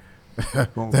 They're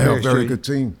a very good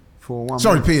team. 4-1.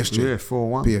 Sorry, PSG. Yeah,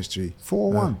 4-1. PSG.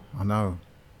 4-1. I know.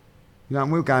 You know,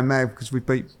 and we're going mad because we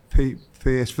beat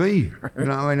PSV. You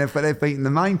know what I mean? But they've beaten the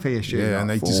main PSG. Yeah, like, and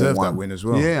they deserve that win as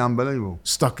well. Yeah, unbelievable.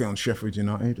 Stuck it on Sheffield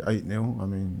United, 8-0. I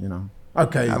mean, you know.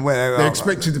 Okay, they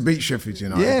expected to beat Sheffield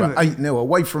United, but 8-0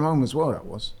 away from home as well, that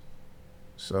was.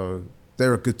 So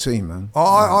they're a good team, man.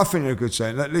 I think they're a good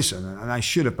team. Listen, and they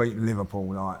should have beaten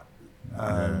Liverpool.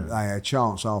 They had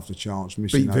chance after chance.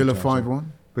 Beat Villa 5-1.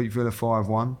 Beat Villa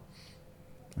 5-1.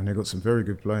 And they got some very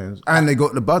good players, and they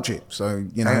got the budget. So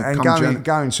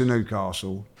going to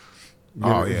Newcastle.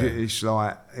 It's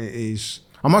like it is.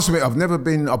 I must admit, I've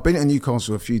been to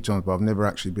Newcastle a few times, but I've never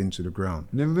actually been to the ground.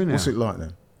 Never been there. What's it like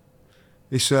there?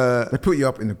 It's they put you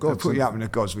up in the gods. They put you up in the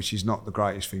gods, which is not the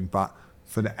greatest thing, but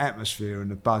for the atmosphere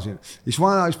and the buzzing, it's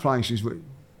one of those places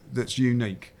that's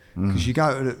unique. Because you go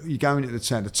into the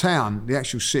town. The town, the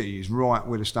actual city, is right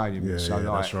where the stadium is. So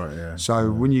that's right. Yeah.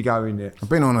 So when you go in there, I've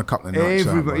been on a couple of nights.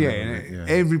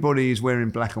 Everybody is wearing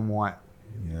black and white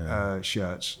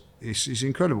shirts. It's an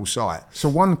incredible sight. So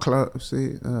one club,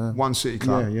 one city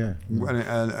club. Yeah.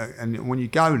 And when you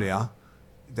go there,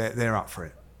 they're up for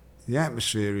it. The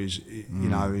atmosphere is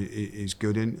is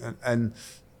good, and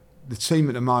the team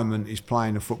at the moment is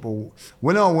playing the football.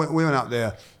 When we went up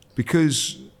there,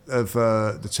 because of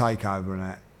the takeover and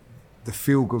that, the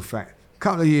feel-good factor. A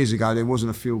couple of years ago, there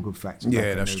wasn't a feel-good factor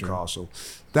back in Newcastle.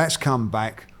 That's come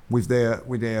back with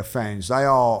their fans. They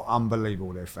are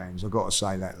unbelievable, their fans. I've got to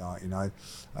say that,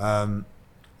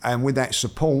 and with that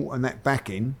support and that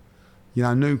backing,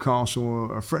 Newcastle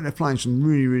they're playing some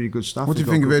really, really good stuff. What do you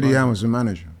think of Eddie Howe as a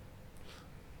manager?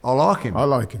 I like him. I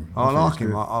like him. I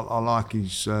like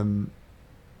his.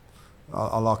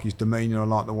 I like his demeanour. I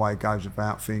like the way he goes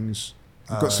about things.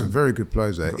 We've got some very good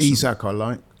players there. Isak, I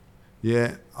like.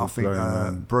 Yeah, I think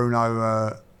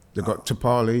Bruno. They've got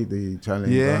Topali, the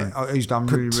Italian guy. He's done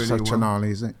really, really well.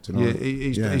 Tonali, is it?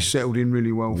 Tonali. Yeah, he's settled in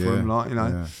really well for him.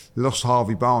 Lost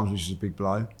Harvey Barnes, which is a big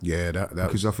blow. Yeah,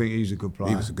 because I think he's a good player.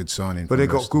 He was a good signing. But they've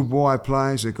got good wide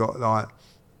players. They've got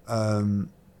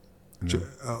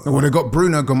they've got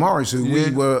Bruno Gomes, who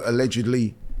we were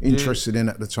allegedly interested in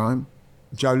at the time.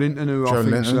 Joe Linton, who I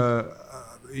think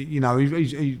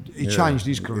he changed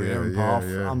his career and path.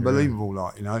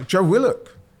 Unbelievable, Joe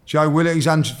Willock. He's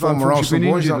unfortunately been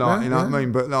injured, what I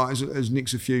mean? But has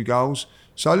nicked a few goals.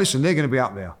 So listen, they're going to be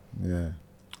up there. Yeah.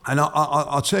 And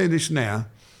I'll tell you this now: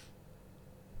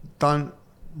 don't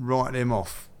write them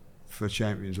off for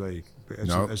Champions League.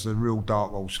 As the real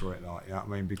dark horse for it,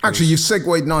 Because actually, you've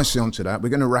segued nicely onto that. We're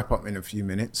going to wrap up in a few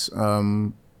minutes.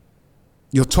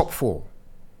 Your top four.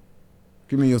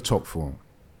 Give me your top four.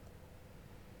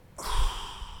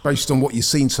 Based on what you've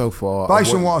seen so far.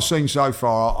 Based on what I've seen so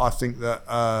far, I think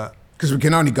that... Because we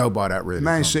can only go by that, really.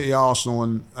 Man City, Arsenal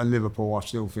and Liverpool, I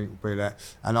still think will be that.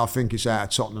 And I think it's out of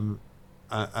Tottenham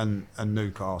and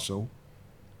Newcastle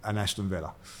and Aston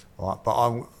Villa. All right,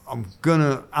 but I'm going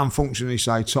to, unfortunately,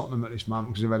 say Tottenham at this moment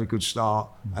because they've had a good start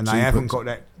and they haven't got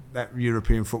that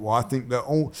European football. I think that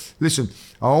listen,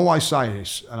 I always say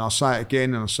this, and I'll say it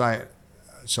again and I'll say it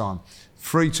at the time.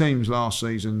 3 teams last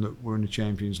season that were in the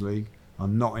Champions League are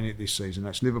not in it this season.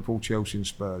 That's Liverpool, Chelsea and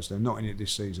Spurs. They're not in it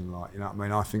this season,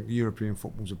 I think European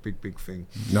football's a big, big thing.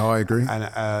 No, I agree. And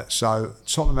so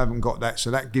Tottenham haven't got that, so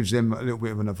that gives them a little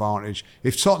bit of an advantage.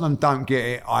 If Tottenham don't get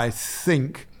it, I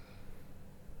think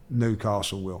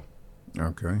Newcastle will.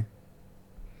 Okay.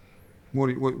 What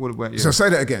about you? So say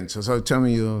that again. So tell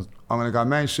me your... I'm going to go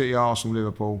Man City, Arsenal,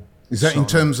 Liverpool. Is that in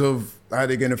terms of how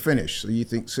they're going to finish? So you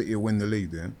think City will win the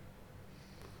league then?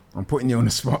 I'm putting you on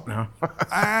the spot now.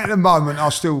 At the moment,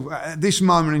 at this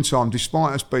moment in time,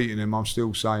 despite us beating them, I'm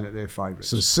still saying that they're favourites.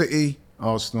 So City,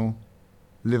 Arsenal,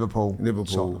 Liverpool,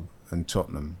 and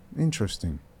Tottenham.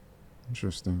 Interesting.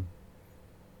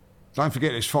 Don't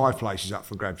forget, there's 5 places up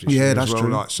for grabs this year that's as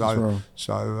well. True.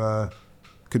 So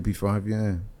could be 5,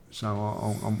 yeah.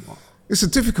 So it's a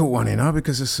difficult one,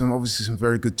 because there's obviously some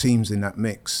very good teams in that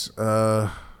mix.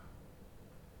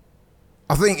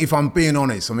 I think if I'm being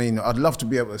honest, I'd love to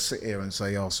be able to sit here and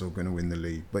say Arsenal are going to win the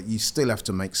league, but you still have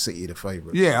to make City the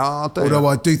favourite. Yeah, I do. Although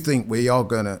I do think we are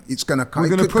going to, it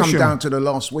could come down to the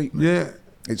last week. Man. Yeah.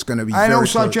 It's going to be and very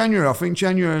also close. January. I think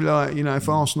January, if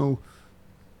Arsenal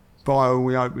buy all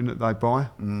we hoping that they buy,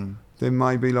 then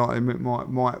maybe it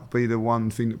might be the one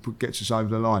thing that gets us over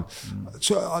the line.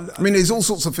 So, there's all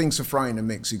sorts of things to throw in the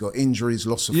mix. You've got injuries,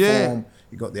 loss of form.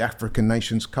 You've got the African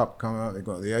Nations Cup coming up. They've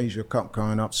got the Asia Cup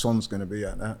coming up. Son's going to be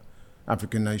at that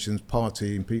African Nations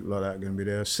party, and people like that are going to be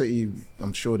there. City,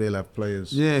 I'm sure they'll have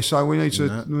players. Yeah, so we need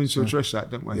to address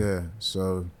that, don't we? Yeah.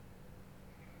 So,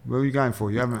 where are you going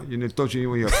for? You're dodgy.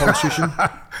 You're a politician.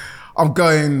 I'm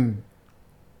going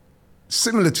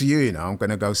similar to you. I'm going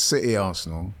to go City,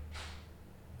 Arsenal,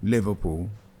 Liverpool,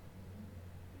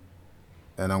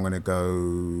 and I'm going to go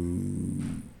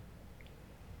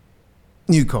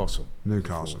Newcastle.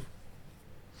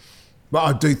 But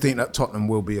I do think that Tottenham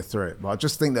will be a threat. But I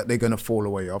just think that they're going to fall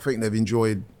away. I think they've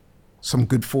enjoyed some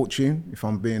good fortune, if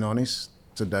I'm being honest,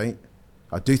 to date.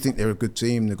 I do think they're a good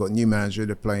team. They've got a new manager.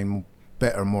 They're playing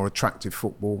better, more attractive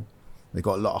football. They've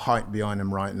got a lot of hype behind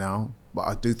them right now. But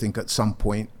I do think at some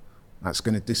point that's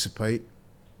going to dissipate.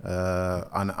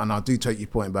 And I do take your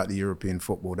point about the European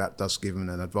football. That does give them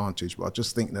an advantage. But I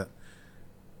just think that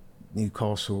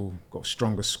Newcastle got a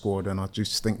stronger squad, and I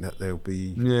just think that they'll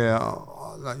be... Yeah,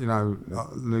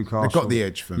 Newcastle... They've got the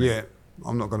edge for me. Yeah,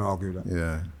 I'm not going to argue that.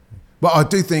 Yeah. But I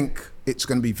do think it's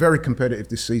going to be very competitive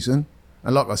this season.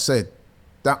 And like I said,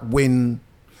 that win...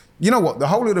 You know what? The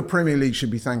whole of the Premier League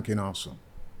should be thanking Arsenal.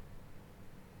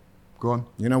 Go on.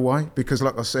 You know why? Because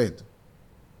like I said,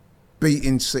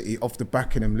 beating City off the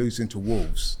back of them losing to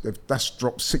Wolves, that's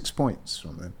dropped 6 points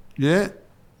from them. Yeah.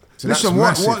 So listen,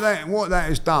 what that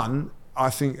has done, I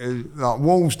think, like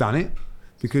Wolves done it,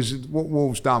 because what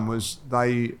Wolves done was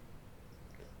they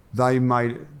told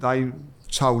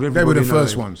everybody. They were the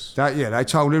first ones. They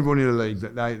told everybody in the league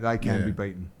that they can be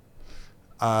beaten.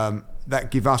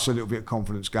 That give us a little bit of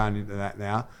confidence going into that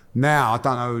now. Now I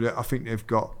don't know. I think they've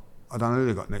got. I don't know who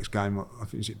they've got next game. I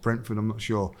think is it Brentford. I'm not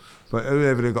sure, but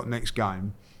whoever they've got next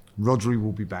game, Rodri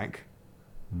will be back.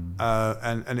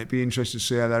 And it'd be interesting to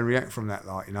see how they react from that,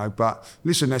 But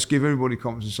listen, let's give everybody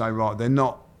confidence and say, right, they're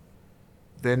not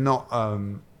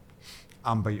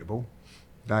unbeatable.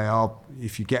 They are,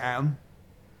 if you get at them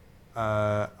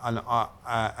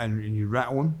and you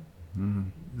rattle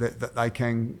them, that they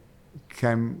can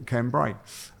break.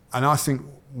 And I think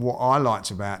what I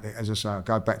liked about it, as I say, I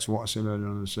go back to what I said earlier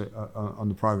on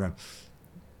the programme.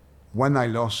 When they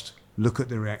lost, look at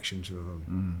the reaction to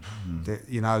them.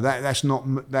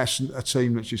 That's a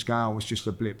team that's just going, it's just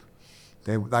a blip.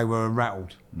 They were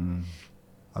rattled.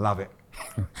 I love it.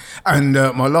 And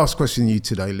my last question to you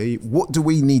today, Lee, what do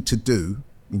we need to do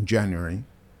in January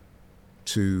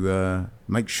to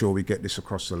make sure we get this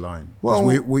across the line? Well,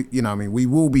 we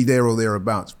will be there or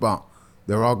thereabouts, but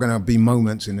there are going to be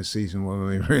moments in the season where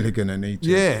we're really going to need to.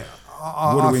 Yeah,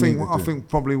 I think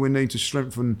probably we need to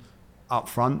strengthen up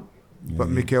front. But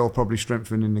Mikel probably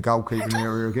strengthen in the goalkeeping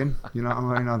area again. You know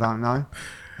what I mean? I don't know.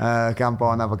 Go and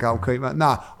buy another goalkeeper.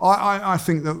 No, I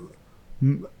think that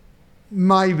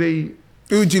maybe...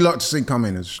 Who would you like to see come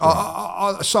in as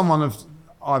someone of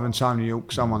Ivan Toney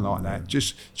York, someone like that.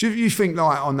 Just you think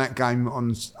like on that game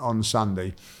on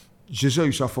Sunday,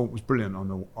 Jesus I thought was brilliant on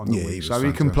the wing. So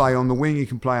he can play on the wing, he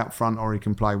can play up front, or he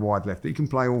can play wide left. He can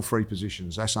play all three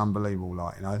positions. That's unbelievable,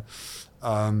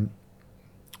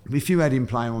 if you had him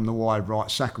playing on the wide right,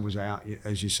 Saka was out,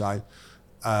 as you say,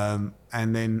 and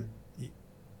then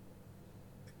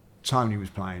Tony was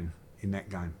playing in that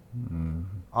game.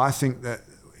 I think that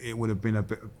it would have been a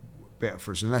bit better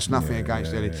for us, and that's nothing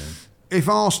against Eddie. If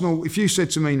Arsenal, if you said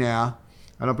to me now,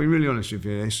 and I'll be really honest with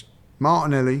you, this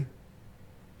Martinelli,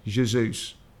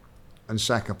 Jesus, and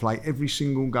Saka play every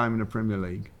single game in the Premier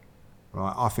League,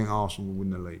 right? I think Arsenal will win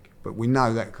the league, but we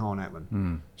know that can't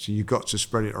happen. So you've got to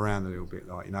spread it around a little bit,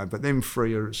 But them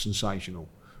three are sensational.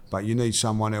 But you need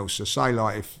someone else. So say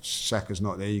if Saka's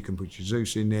not there, you can put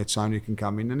Jesus in there. Tony can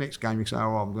come in. The next game you say,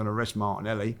 I'm going to rest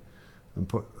Martinelli and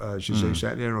put Jesus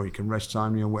out there, or you can rest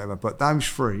Tony or whatever. But those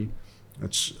three,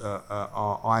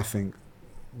 I think,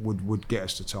 would get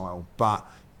us the title. But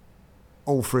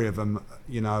all three of them,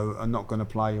 are not going to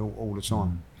play all the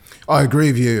time. I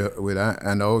agree with you with that,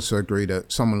 and I also agree that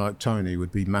someone like Tony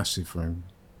would be massive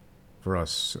for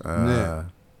us.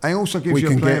 He also gives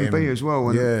you a plan B as well.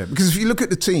 Because if you look at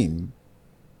the team,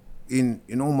 in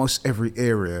almost every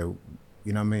area,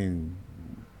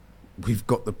 we've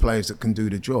got the players that can do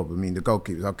the job. I mean, the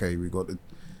goalkeepers, we've got the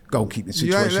goalkeeping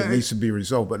situation that needs to be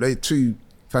resolved, but they're two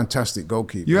fantastic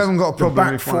goalkeepers. You haven't got a problem the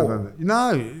back with four.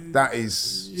 No. That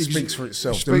speaks for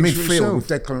itself. The midfield with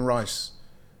Declan Rice.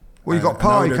 Well, you've got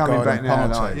Partey coming back now.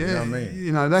 Partey, you know what I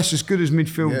mean? That's as good as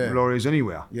midfield Laurie's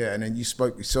anywhere. Yeah, and then you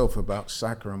spoke yourself about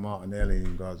Saka and Martinelli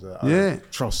and guys like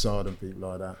Trossard and people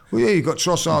like that. Well, you've got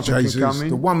Trossard that can come in.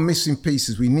 The one missing piece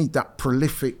is we need that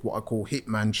prolific, what I call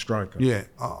hitman striker. Yeah,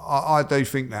 I do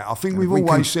think that. I think we've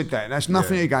always said that. That's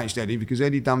nothing against Eddie, because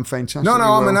Eddie done fantastic. No,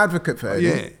 I'm an advocate for Eddie.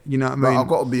 Yeah, you know what I mean? But I've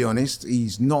got to be honest,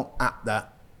 he's not at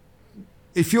that.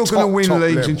 If you're going to win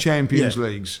leagues level. and Champions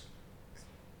Leagues,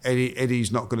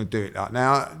 Eddie's not going to do it.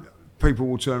 Now, people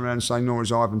will turn around and say, nor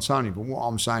is Ivan Toney. But what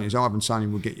I'm saying is Ivan Toney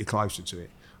will get you closer to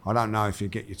it. I don't know if he'll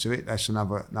get you to it. That's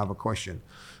another question.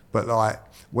 But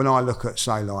when I look at,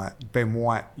 say, Ben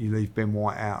White, you leave Ben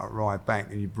White out at right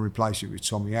back and you replace it with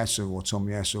Tommy Asu or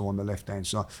Tommy Asu on the left-hand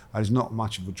side, there's not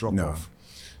much of a drop-off.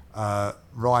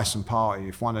 Rice and Partey,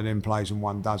 if one of them plays and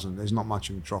one doesn't, there's not much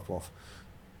of a drop-off.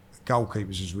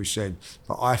 Goalkeepers, as we said.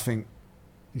 But I think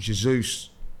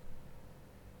Jesus,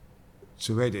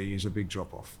 to Eddie is a big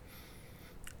drop-off.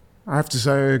 I have to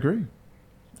say I agree.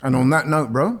 And on that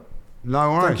note, bro,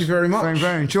 no worries. Thank you very much.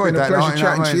 Very enjoyed that. It's been a pleasure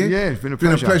chatting to you. Yeah, it's been a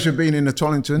pleasure. Been a pleasure being in the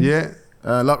Tollington. Yeah.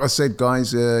 Like I said,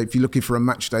 guys, if you're looking for a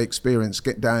match day experience,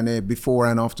 get down there before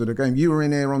and after the game. You were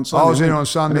in here on Sunday. I was in on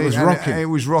Sunday. And it was rocking. It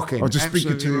was rocking. I was just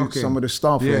speaking to some of the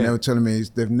staff here, and they were telling me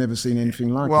they've never seen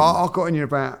anything like it. Well, I got in here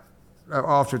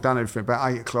after I'd done everything,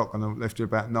 about 8 o'clock, and I left here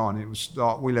about 9. It was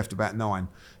like, we left about 9,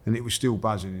 and it was still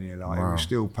buzzing in here. Like It was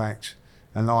still packed.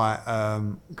 And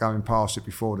going past it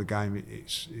before the game,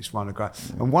 it's one of the great.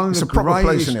 And one of the a proper greatest,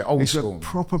 place, isn't it? Old it's school. a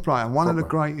proper place. And one of the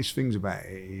greatest things about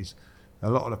it is a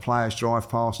lot of the players drive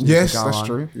past. Yes, that's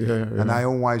true. Yeah. And they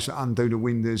always undo the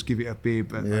windows, give it a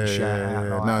bib, and shout out.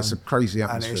 Yeah. Like, No, it's a crazy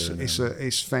atmosphere. And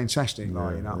it's fantastic. You know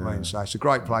what I mean? So it's a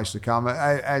great place to come,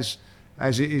 as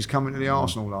it is coming to the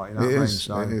Arsenal. Like, you know what I mean?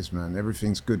 So, it is, man.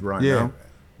 Everything's good right now.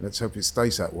 Let's hope it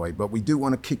stays that way. But we do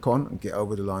want to kick on and get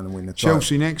over the line and win the title.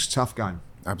 Chelsea next, tough game.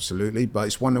 Absolutely, but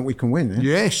it's one that we can win. Eh?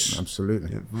 Yes.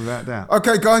 Absolutely. Yeah, without doubt.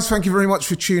 Okay, guys, thank you very much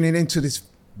for tuning into this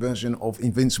version of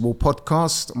Invincible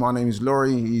podcast. My name is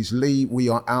Laurie, he's Lee. We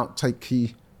are out. Take care.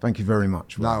 Thank you very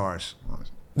much. No worries.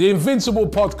 The Invincible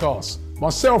podcast.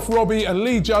 Myself, Robbie, and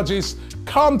Lee Judges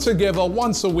come together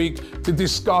once a week to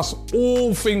discuss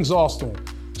all things Arsenal.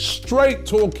 Straight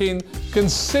talking,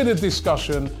 considered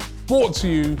discussion, brought to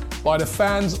you by the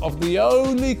fans of the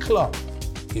only club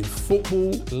in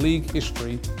Football League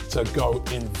history to go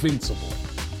invincible.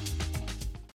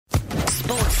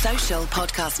 Sports Social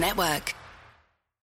Podcast Network.